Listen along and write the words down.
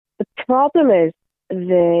problem is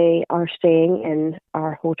they are staying in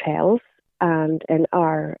our hotels and in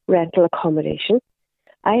our rental accommodation.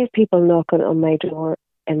 I have people knocking on my door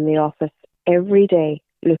in the office every day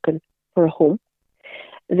looking for a home.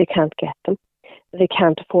 They can't get them. They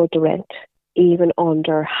can't afford the rent. Even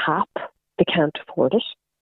under HAP, they can't afford it.